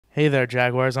Hey there,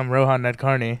 Jaguars. I'm Rohan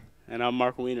Nedkarni. And I'm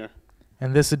Mark Wiener.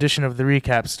 And this edition of The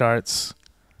Recap starts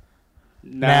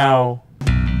Now.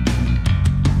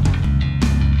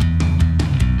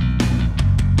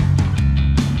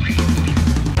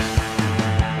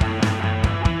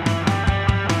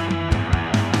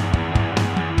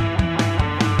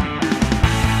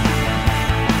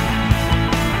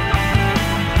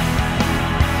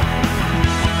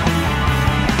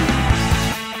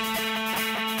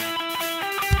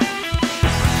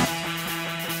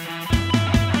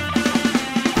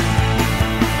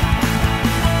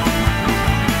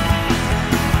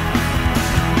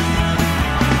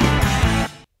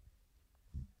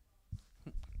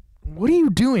 What are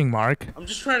you doing, Mark? I'm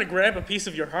just trying to grab a piece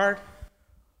of your heart.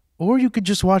 Or you could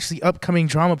just watch the upcoming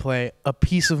drama play, A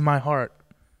Piece of My Heart.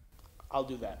 I'll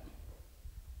do that.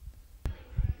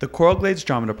 The Coral Glades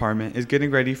Drama Department is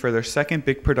getting ready for their second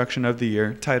big production of the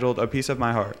year, titled A Piece of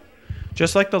My Heart.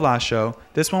 Just like the last show,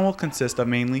 this one will consist of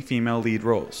mainly female lead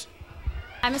roles.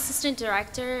 I'm assistant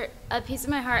director. A Piece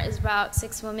of My Heart is about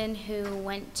 6 women who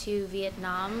went to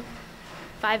Vietnam,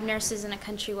 5 nurses and a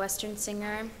country western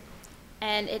singer.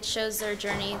 And it shows their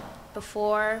journey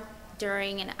before,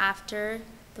 during, and after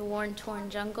the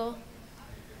war-torn jungle.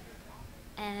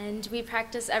 And we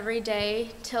practice every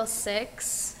day till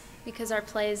 6 because our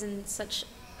play is in such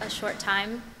a short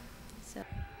time.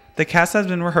 The cast has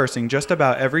been rehearsing just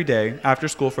about every day after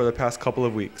school for the past couple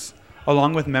of weeks.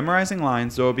 Along with memorizing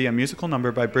lines, there will be a musical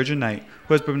number by Bridget Knight,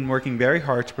 who has been working very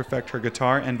hard to perfect her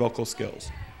guitar and vocal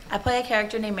skills. I play a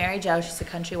character named Mary Jo. She's a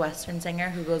country western singer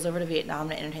who goes over to Vietnam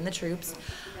to entertain the troops.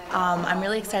 I'm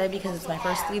really excited because it's my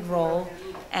first lead role,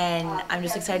 and I'm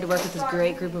just excited to work with this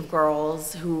great group of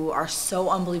girls who are so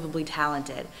unbelievably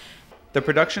talented. The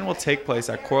production will take place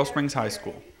at Coral Springs High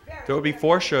School. There will be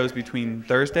 4 shows between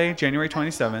Thursday, January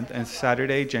 27th and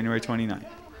Saturday, January 29th.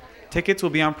 Tickets will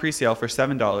be on pre-sale for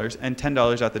 $7 and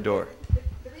 $10 at the door.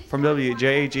 From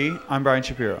WJAG, I'm Brian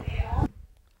Shapiro.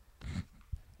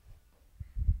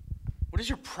 What is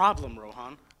your problem,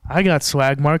 Rohan? I got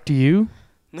swag, Mark. Do you?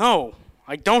 No,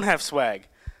 I don't have swag.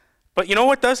 But you know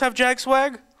what does have JAG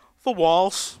swag? The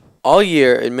walls. All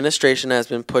year, administration has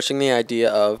been pushing the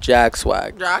idea of JAG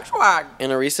swag. JAG swag.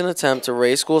 In a recent attempt to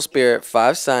raise school spirit,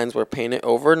 5 signs were painted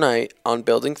overnight on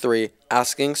Building 3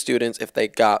 asking students if they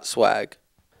got swag.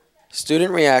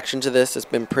 Student reaction to this has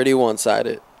been pretty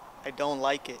one-sided. I don't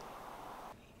like it.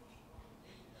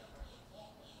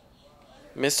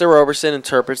 Mr. Roberson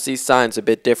interprets these signs a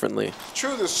bit differently.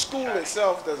 True, the school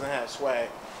itself doesn't have swag,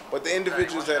 but the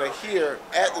individuals that are here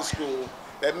at the school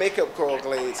that make up Coral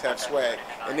Glades have swag,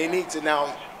 and they need to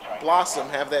now blossom,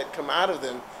 have that come out of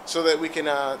them so that we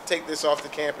can take this off the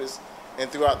campus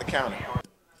and throughout the county.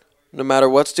 No matter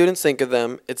what students think of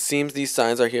them, it seems these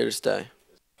signs are here to stay.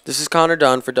 This is Connor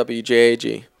Dunn for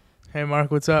WJAG. Hey,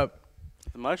 Mark, what's up?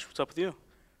 Not much. What's up with you?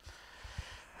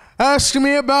 Ask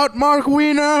me about Mark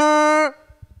Wiener!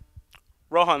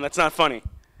 Rohan, that's not funny.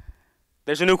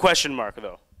 There's a new question mark,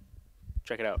 though.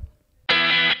 Check it out.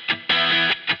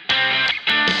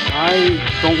 I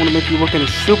don't want to make you look any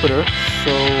stupider,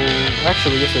 so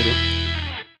actually, yes I do.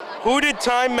 Who did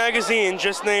Time magazine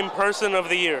just name Person of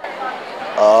the Year?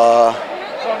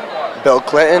 Bill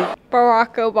Clinton.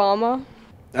 Barack Obama.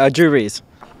 Drew Reese.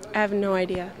 I have no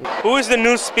idea. Who is the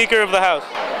new Speaker of the House?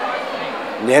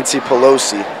 Nancy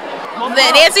Pelosi.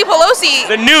 Nancy Pelosi.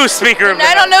 The new Speaker of the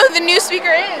House. I don't know who the new speaker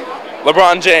is.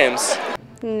 LeBron James.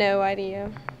 No idea.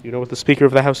 You know what the Speaker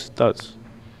of the House does?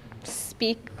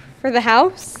 Speak for the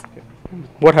House?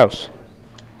 What house?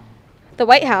 The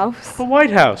White House. The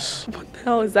White House. What the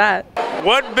hell is that?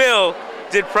 What bill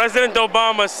did President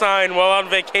Obama sign while on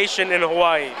vacation in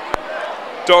Hawaii?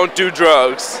 Don't do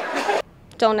drugs.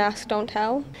 Don't ask, don't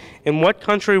tell. In what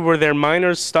country were there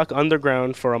miners stuck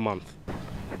underground for a month?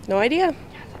 No idea.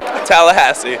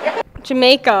 Tallahassee.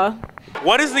 Jamaica.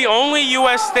 What is the only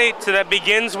U.S. state that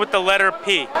begins with the letter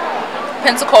P?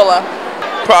 Pensacola.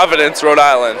 Providence, Rhode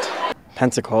Island.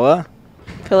 Pensacola.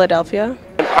 Philadelphia.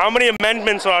 And how many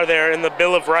amendments are there in the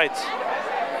Bill of Rights?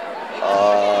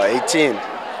 18.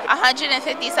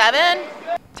 157.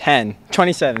 10.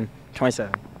 27.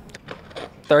 27.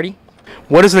 30.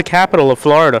 What is the capital of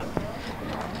Florida?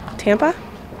 Tampa.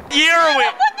 Year are we?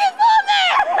 Put this on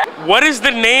there. What is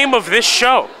the name of this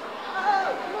show?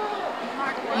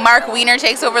 Mark Wiener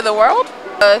takes over the world.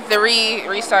 The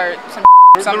restart.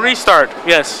 The restart.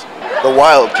 Yes. The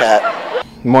Wildcat.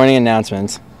 Morning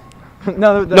announcements.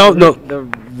 No. The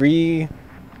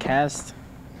recast.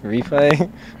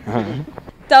 Replay.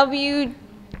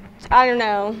 I don't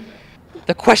know.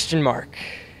 The question mark.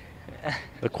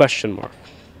 The question mark.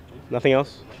 Nothing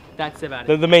else? That's about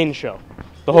it. The main show.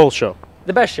 The whole show.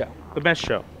 The best show. The best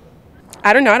show.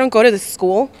 I don't know. I don't go to the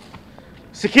school.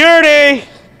 Security!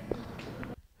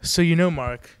 So you know,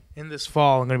 Mark, in this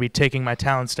fall I'm going to be taking my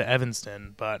talents to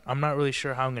Evanston, but I'm not really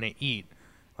sure how I'm going to eat.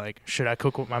 Like, should I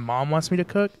cook what my mom wants me to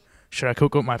cook? Should I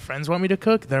cook what my friends want me to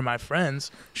cook? They're my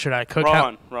friends. Should I cook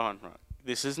Rohan.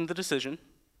 This isn't the decision.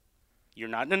 You're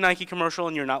not in a Nike commercial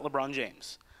and you're not LeBron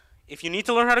James. If you need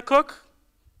to learn how to cook,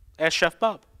 ask Chef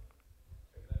Bob.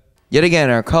 Yet again,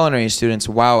 our culinary students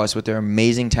wow us with their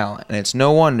amazing talent, and it's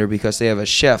no wonder because they have a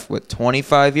chef with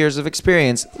 25 years of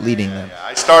experience leading them.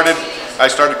 I started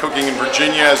cooking in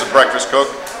Virginia as a breakfast cook.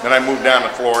 Then I moved down to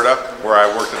Florida, where I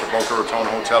worked at the Boca Raton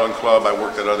Hotel and Club. I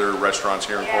worked at other restaurants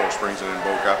here in Coral Springs and in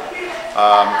Boca.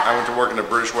 I went to work in the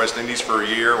British West Indies for a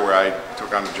year, where I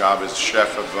took on the job as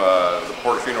chef of the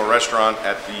Portofino restaurant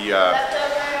at the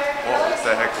what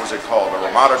the heck was it called? The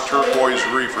Ramada Turquoise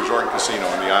Reef Resort and Casino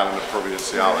on the island of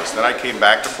Providenciales. Then I came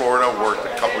back to Florida, worked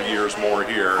a couple years more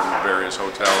here in various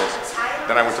hotels.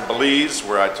 Then I went to Belize,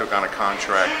 where I took on a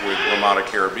contract with Ramada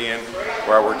Caribbean,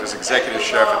 where I worked as executive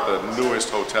chef at the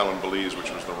newest hotel in Belize, which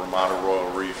was the Ramada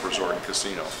Royal Reef Resort and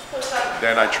Casino.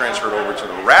 Then I transferred over to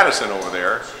the Radisson over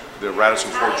there, the Radisson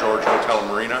Fort George Hotel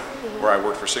and Marina, where I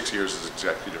worked for 6 years as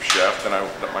executive chef. Then I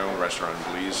opened up my own restaurant in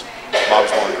Belize, Bob's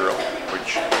Lawn Grill,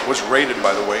 which was rated,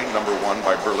 by the way, #1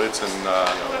 by Berlitz and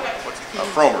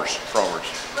Frommer's.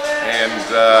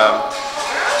 And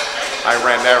I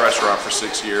ran that restaurant for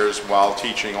 6 years while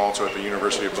teaching also at the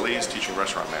University of Belize, teaching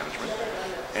restaurant management.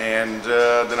 And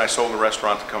then I sold the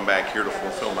restaurant to come back here to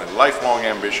fulfill my lifelong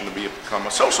ambition to become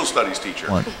a social studies teacher,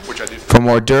 which I did. From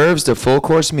hors d'oeuvres to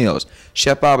full-course meals,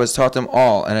 Chef Bob has taught them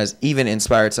all and has even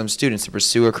inspired some students to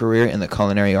pursue a career in the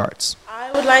culinary arts. I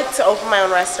would like to open my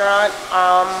own restaurant.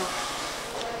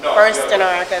 First in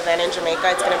America, then in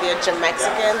Jamaica. It's going to be a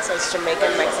Jam-Mexican, so it's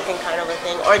Jamaican-Mexican kind of a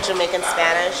thing, or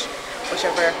Jamaican-Spanish,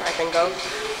 whichever I can go.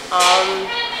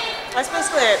 That's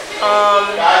basically it.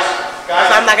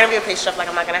 I'm not going to be a pastry chef, like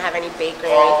I'm not going to have any bakery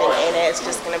or anything in it. It's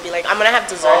just going to be like, I'm going to have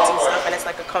desserts and stuff, and it's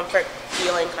like a comfort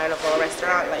feeling kind of a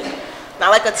restaurant, like not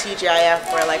like a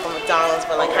TGIF or like a McDonald's,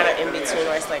 but like kind of in between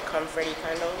where it's like comforty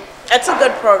kind of. It's a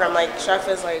good program, like chef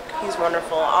is like, he's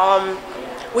wonderful.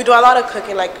 We do a lot of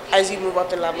cooking, like as you move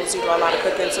up in levels, you do a lot of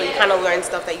cooking, so you kind of learn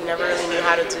stuff that you never really knew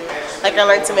how to do. Like I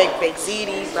learned to make baked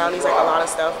ziti, brownies, like a lot of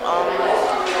stuff.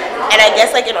 And I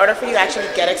guess like in order for you to actually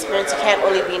get experience, you can't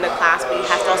only be in the class, but you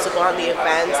have to also go on the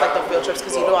events, like the field trips,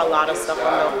 because you do a lot of stuff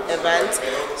on the events.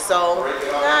 So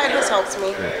yeah, it has helped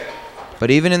me.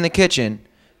 But even in the kitchen,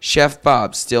 Chef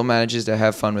Bob still manages to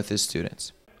have fun with his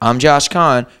students. I'm Josh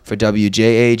Kahn for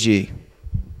WJAG.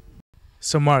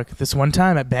 So, Mark, this one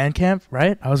time at band camp,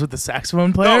 right? I was with the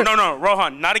saxophone player. No,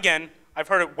 Rohan, not again. I've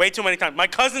heard it way too many times. My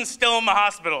cousin's still in the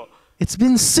hospital. It's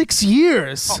been 6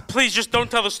 years. Oh, please, just don't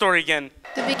tell the story again.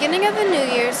 The beginning of the new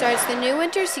year starts the new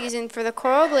winter season for the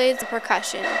Coral Glades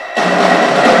percussion.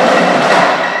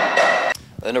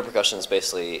 The new percussion is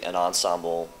basically an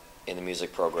ensemble in the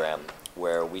music program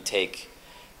where we take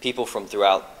people from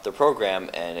throughout the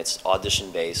program, and it's audition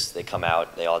based. They come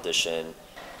out, they audition.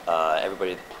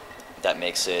 Everybody that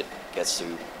makes it gets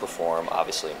to perform,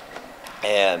 obviously.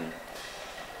 And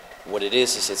what it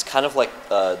is it's kind of like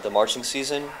the marching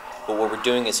season, but what we're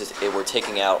doing is we're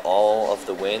taking out all of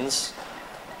the winds,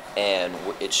 and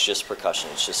it's just percussion.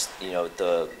 It's just, you know,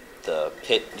 the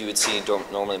pit you would see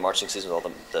normally in marching season with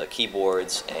all the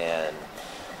keyboards and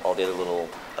all the other little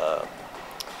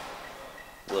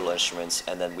instruments,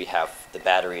 and then we have the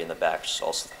battery in the back, which is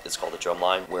also, it's called the drum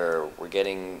line, where we're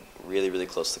getting really, really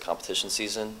close to competition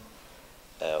season.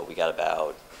 We got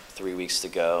about 3 weeks to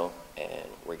go, and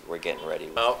we're getting ready.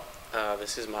 Well,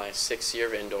 this is my 6th year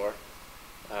of indoor,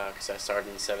 because I started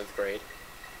in 7th grade.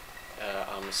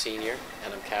 I'm a senior,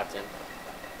 and I'm captain,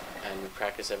 and we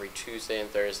practice every Tuesday and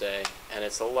Thursday, and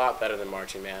it's a lot better than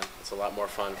marching band. It's a lot more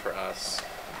fun for us,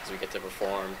 because we get to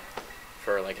perform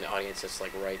for like an audience that's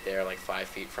like right there, like 5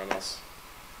 feet from us.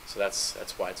 So that's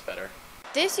why it's better.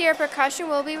 This year, percussion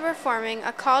will be performing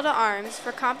A Call to Arms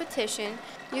for competition.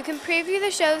 You can preview the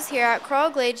shows here at Coral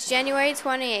Glades January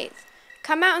 28th.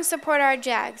 Come out and support our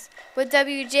Jags. With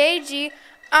WJAG,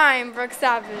 I'm Brooke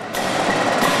Savage.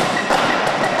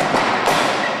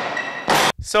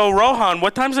 So, Rohan,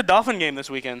 what time's the Dolphin game this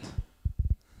weekend?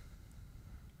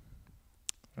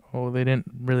 Oh, they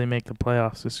didn't really make the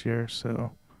playoffs this year,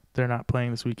 so they're not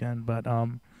playing this weekend. But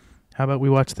how about we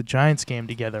watch the Giants game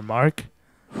together, Mark?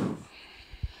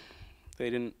 They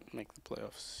didn't make the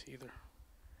playoffs either.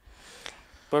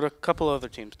 But a couple other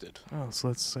teams did. Oh,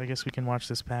 so I guess we can watch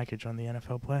this package on the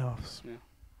NFL playoffs. Yeah.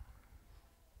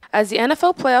 As the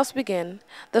NFL playoffs begin,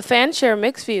 the fans share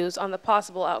mixed views on the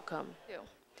possible outcome.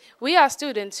 We asked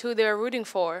students who they were rooting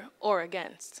for or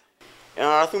against. And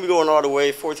I think we're going all the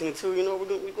way, 14-2. You know, we're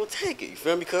gonna take it. You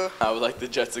feel me, cuz? I would like the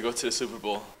Jets to go to the Super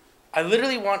Bowl. I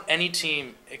literally want any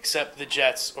team except the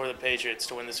Jets or the Patriots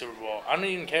to win the Super Bowl. I don't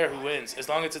even care who wins, as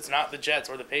long as it's not the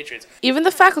Jets or the Patriots. Even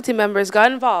the faculty members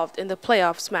got involved in the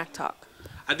playoff smack talk.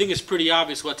 I think it's pretty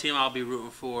obvious what team I'll be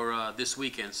rooting for this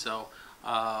weekend. So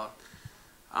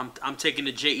I'm taking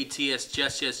the Jets,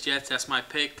 Jets. That's my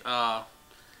pick.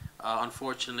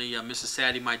 Unfortunately, Mrs.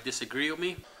 Sadie might disagree with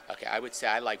me. Okay, I would say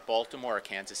I like Baltimore or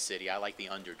Kansas City. I like the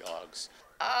underdogs.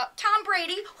 Tom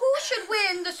Brady, who should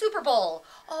win the Super Bowl?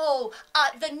 Oh,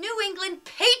 the New England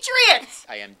Patriots!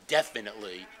 I am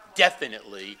definitely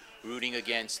rooting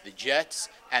against the Jets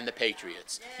and the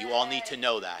Patriots. You all need to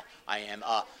know that. I am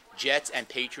a Jets and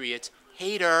Patriots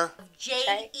hater.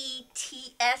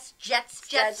 Jets,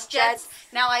 Jets.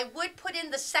 Now, I would put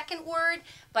in the second word,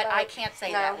 but I can't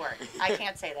say that word. I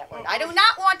can't say that word. I do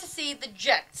not want to see the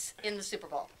Jets in the Super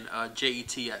Bowl.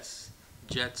 Jets,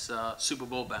 Jets Super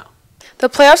Bowl bound. The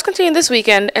playoffs continue this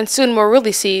weekend, and soon we'll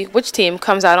really see which team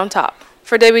comes out on top.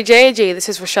 For WJAG, this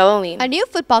is Rochelle Aline. A new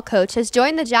football coach has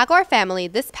joined the Jaguar family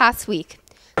this past week.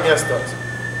 Against us.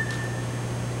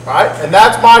 All right, and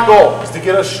that's my goal, is to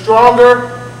get us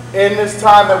stronger in this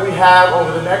time that we have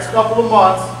over the next couple of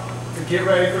months to get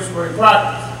ready for spring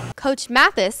practice. Coach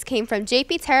Mathis came from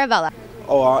JP Taravella.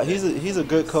 Oh, he's a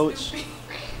good coach.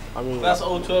 I mean, That's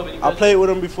 012. I played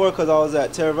with him before because I was at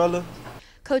Taravella.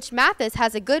 Coach Mathis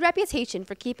has a good reputation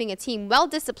for keeping a team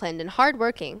well-disciplined and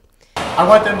hardworking. I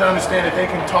want them to understand that they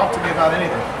can talk to me about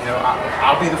anything. You know,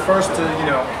 I'll be the first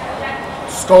to,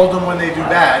 scold them when they do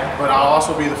bad, but I'll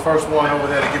also be the first one over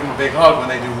there to give them a big hug when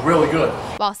they do really good.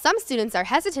 While some students are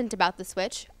hesitant about the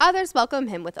switch, others welcome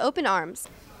him with open arms.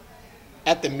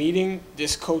 At the meeting,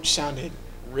 this coach sounded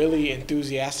really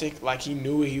enthusiastic, like he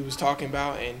knew what he was talking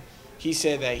about, and he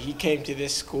said that he came to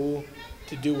this school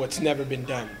to do what's never been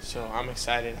done. So I'm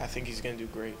excited. I think he's going to do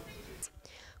great.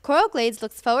 Coral Glades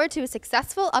looks forward to a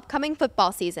successful upcoming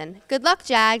football season. Good luck,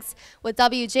 Jags. With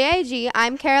WJAG,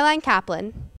 I'm Caroline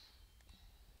Kaplan.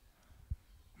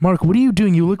 Mark, what are you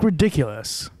doing? You look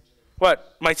ridiculous.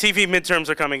 What? My TV midterms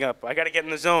are coming up. I got to get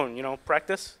in the zone,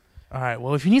 practice. All right,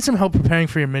 well, if you need some help preparing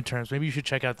for your midterms, maybe you should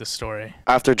check out this story.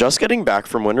 After just getting back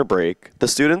from winter break, the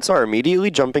students are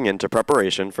immediately jumping into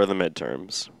preparation for the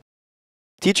midterms.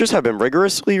 Teachers have been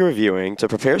rigorously reviewing to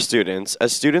prepare students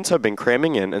as students have been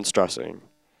cramming in and stressing.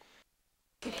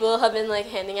 People have been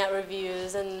handing out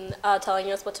reviews and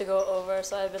telling us what to go over,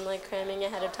 so I've been cramming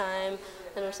ahead of time,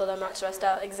 and so that I'm not stressed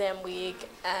out exam week,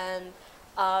 and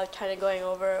kind of going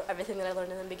over everything that I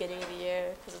learned in the beginning of the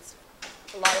year, because it's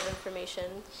a lot of information.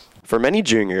 For many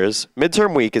juniors,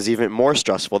 midterm week is even more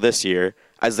stressful this year,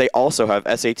 as they also have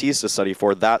SATs to study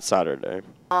for that Saturday.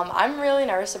 I'm really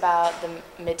nervous about the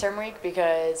midterm week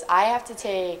because I have to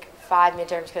take 5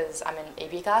 midterms because I'm in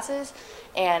AP classes,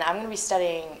 and I'm going to be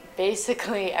studying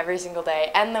basically every single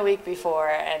day and the week before,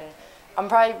 and I'm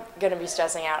probably going to be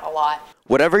stressing out a lot.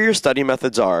 Whatever your study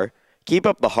methods are, keep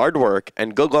up the hard work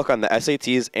and good luck on the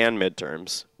SATs and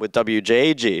midterms. With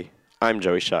WJAG, I'm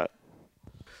Joey Shutt.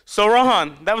 So,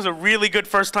 Rohan, that was a really good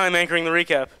first time anchoring the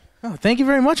recap. Oh, thank you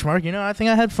very much, Mark. I think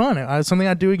I had fun. It's something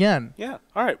I'd do again. Yeah.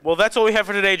 All right. Well, that's all we have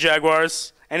for today,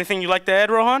 Jaguars. Anything you'd like to add,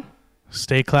 Rohan?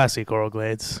 Stay classy, Coral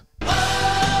Glades.